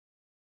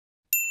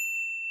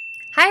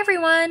Hi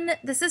everyone,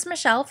 this is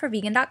Michelle for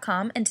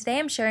vegan.com, and today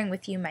I'm sharing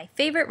with you my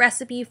favorite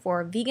recipe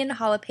for vegan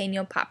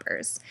jalapeno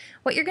poppers.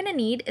 What you're going to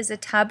need is a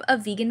tub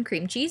of vegan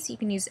cream cheese, you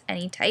can use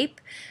any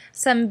type,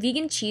 some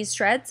vegan cheese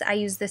shreds, I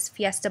use this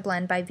Fiesta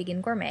blend by Vegan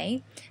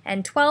Gourmet,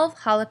 and 12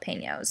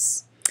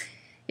 jalapeños.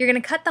 You're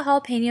going to cut the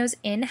jalapeños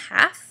in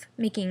half,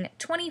 making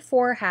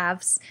 24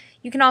 halves.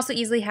 You can also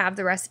easily have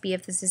the recipe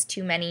if this is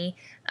too many,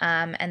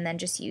 and then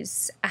just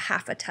use a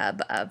half a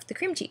tub of the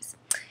cream cheese.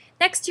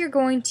 Next, you're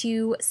going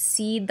to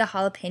seed the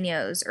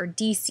jalapeños, or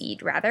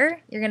de-seed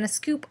rather. You're going to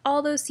scoop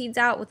all those seeds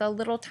out with a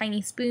little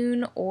tiny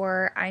spoon,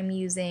 or I'm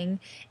using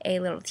a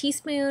little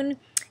teaspoon.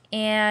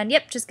 And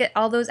yep, just get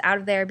all those out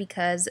of there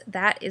because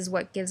that is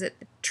what gives it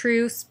the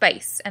true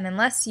spice. And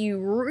unless you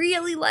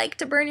really like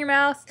to burn your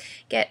mouth,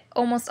 get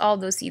almost all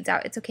of those seeds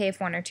out. It's okay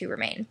if one or two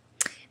remain.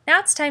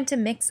 Now it's time to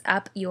mix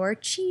up your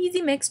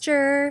cheesy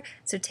mixture.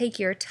 So take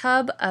your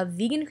tub of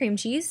vegan cream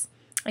cheese.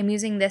 I'm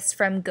using this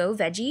from Go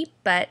Veggie,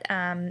 but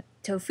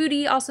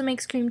Tofutti also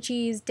makes cream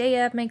cheese,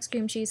 Daya makes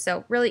cream cheese,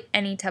 so really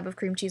any tub of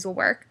cream cheese will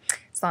work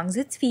as long as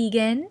it's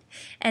vegan.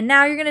 And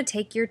now you're going to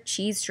take your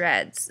cheese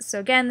shreds. So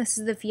again, this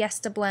is the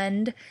Fiesta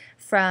blend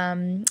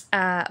from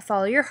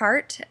Follow Your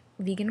Heart,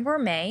 Vegan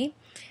Gourmet,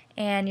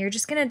 and you're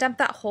just going to dump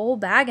that whole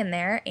bag in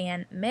there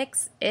and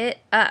mix it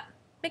up.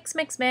 Mix,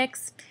 mix,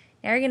 mix.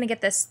 Now you're going to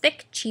get this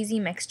thick cheesy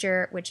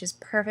mixture, which is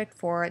perfect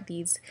for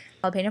these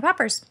jalapeno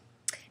poppers.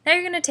 Now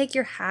you're going to take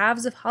your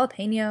halves of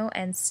jalapeno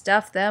and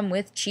stuff them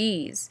with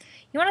cheese.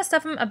 You want to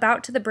stuff them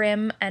about to the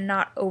brim and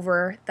not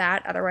over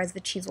that, otherwise the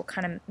cheese will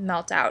kind of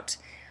melt out.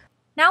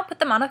 Now put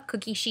them on a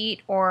cookie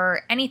sheet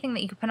or anything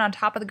that you can put on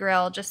top of the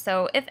grill just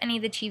so if any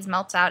of the cheese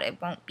melts out,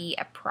 it won't be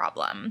a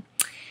problem.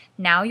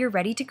 Now you're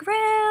ready to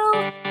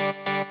grill!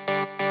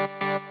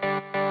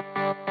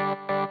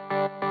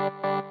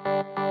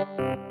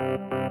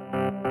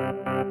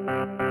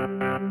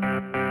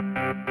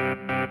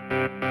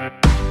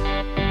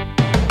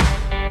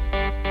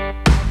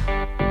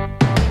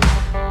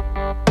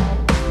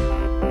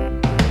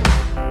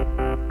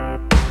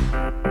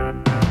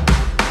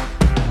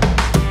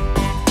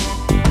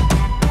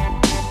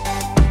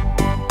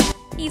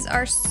 These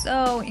are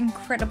so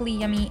incredibly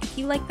yummy. If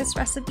you like this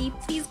recipe,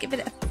 please give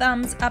it a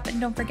thumbs up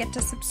and don't forget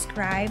to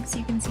subscribe so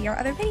you can see our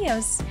other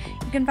videos.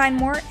 You can find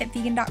more at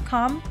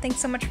vegan.com. Thanks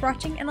so much for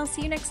watching and I'll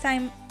see you next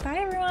time. Bye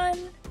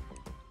everyone!